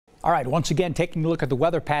All right, once again, taking a look at the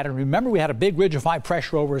weather pattern. Remember, we had a big ridge of high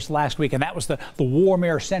pressure over us last week, and that was the warm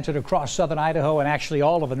air centered across southern Idaho and actually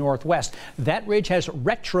all of the northwest. That ridge has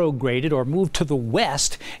retrograded or moved to the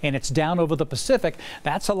west, and it's down over the Pacific.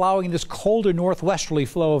 That's allowing this colder northwesterly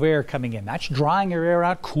flow of air coming in. That's drying our air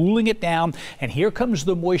out, cooling it down, and here comes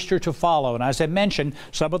the moisture to follow. And as I mentioned,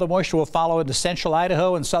 some of the moisture will follow into central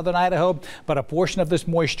Idaho and southern Idaho, but a portion of this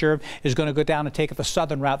moisture is going to go down and take it the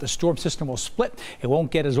southern route. The storm system will split. It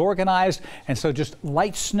won't get as organized, and so just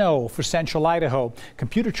light snow for central Idaho.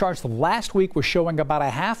 Computer charts last week were showing about a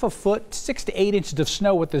half a foot, 6 to 8 inches of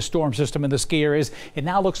snow with this storm system in the ski areas. It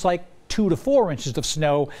now looks like 2 to 4 inches of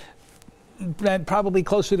snow, probably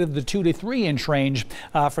closer to the 2 to 3 inch range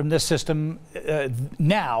from this system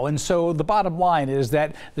now. And so the bottom line is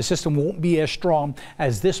that the system won't be as strong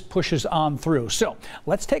as this pushes on through. So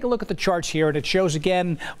let's take a look at the charts here, and it shows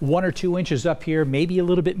again 1 or 2 inches up here, maybe a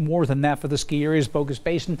little bit more than that for the ski areas. Bogus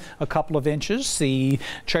Basin, a couple of inches. The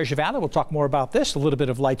Treasure Valley, we'll talk more about this, a little bit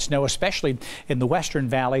of light snow, especially in the Western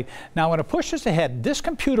Valley. Now, I'm going to push this ahead. This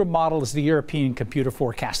computer model is the European computer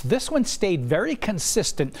forecast. This one stayed very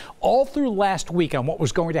consistent all through last week on what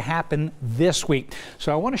was going to happen this week.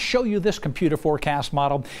 So I want to show you this computer forecast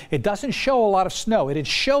model. It doesn't show a lot of snow. It had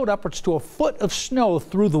showed upwards to a foot of snow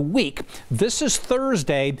through the week. This is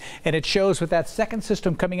Thursday, and it shows with that second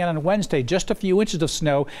system coming in on Wednesday just a few inches of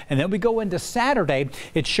snow, and then we go into Saturday,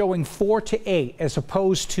 it's showing 4 to 8 as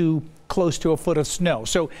opposed to close to a foot of snow.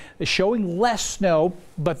 So it's showing less snow,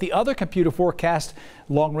 but the other computer forecast,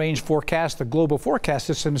 long range forecast, the global forecast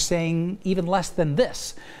system is saying even less than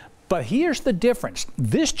this. But here's the difference.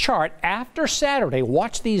 This chart after Saturday,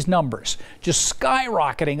 watch these numbers, just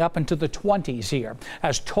skyrocketing up into the 20s here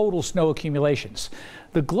as total snow accumulations.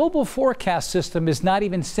 The global forecast system is not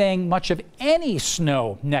even saying much of any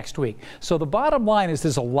snow next week. So the bottom line is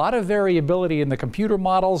there's a lot of variability in the computer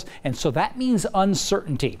models, and so that means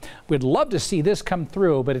uncertainty. We'd love to see this come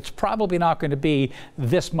through, but it's probably not going to be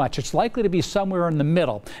this much. It's likely to be somewhere in the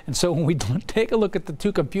middle. And so when we take a look at the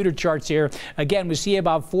two computer charts here, again, we see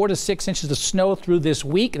about 4 to 6 inches of snow through this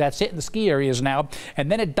week. That's it in the ski areas now.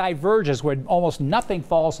 And then it diverges where almost nothing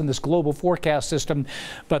falls in this global forecast system,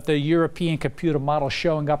 but the European computer model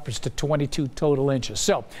showing upwards to 22 total inches.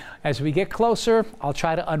 So as we get closer, I'll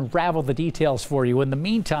try to unravel the details for you. In the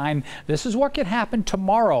meantime, this is what could happen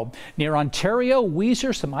tomorrow. Near Ontario,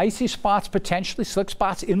 Weiser, some icy spots, potentially slick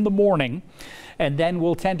spots in the morning. And then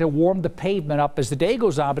we'll tend to warm the pavement up as the day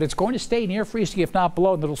goes on, but it's going to stay near freezing, if not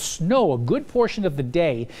below, and it'll snow a good portion of the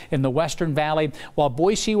day in the Western Valley, while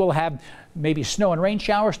Boise will have maybe snow and rain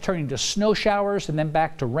showers turning to snow showers and then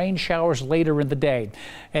back to rain showers later in the day.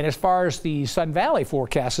 And as far as the Sun Valley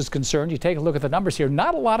forecast is concerned, you take a look at the numbers here.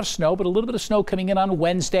 Not a lot of snow, but a little bit of snow coming in on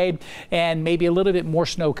Wednesday and maybe a little bit more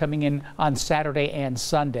snow coming in on Saturday and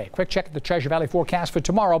Sunday. Quick check at the Treasure Valley forecast for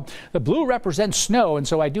tomorrow. The blue represents snow, and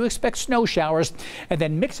so I do expect snow showers, and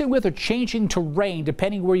then mixing with or changing to rain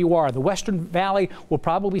depending where you are. The Western Valley will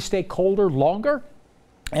probably stay colder longer,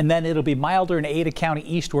 and then it'll be milder in Ada County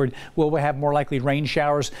eastward, where we'll have more likely rain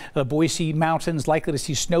showers. The Boise Mountains likely to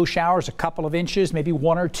see snow showers, a couple of inches, maybe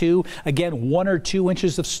 1 or 2. Again, 1 or 2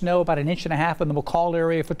 inches of snow, about 1.5 inches in the McCall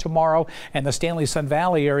area for tomorrow. And the Stanley Sun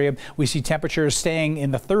Valley area, we see temperatures staying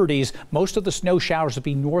in the 30s. Most of the snow showers will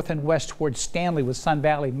be north and west towards Stanley, with Sun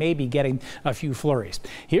Valley maybe getting a few flurries.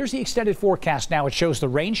 Here's the extended forecast now. It shows the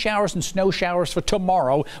rain showers and snow showers for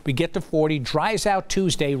tomorrow. We get to 40, dries out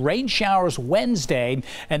Tuesday, rain showers Wednesday,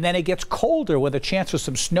 and then it gets colder with a chance for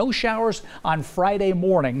some snow showers on Friday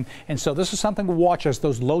morning. And so this is something to watch as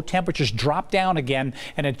those low temperatures drop down again,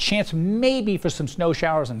 and a chance maybe for some snow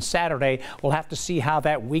showers on Saturday. We'll have to see how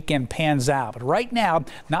that weekend pans out. But right now,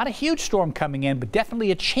 not a huge storm coming in, but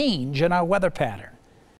definitely a change in our weather pattern.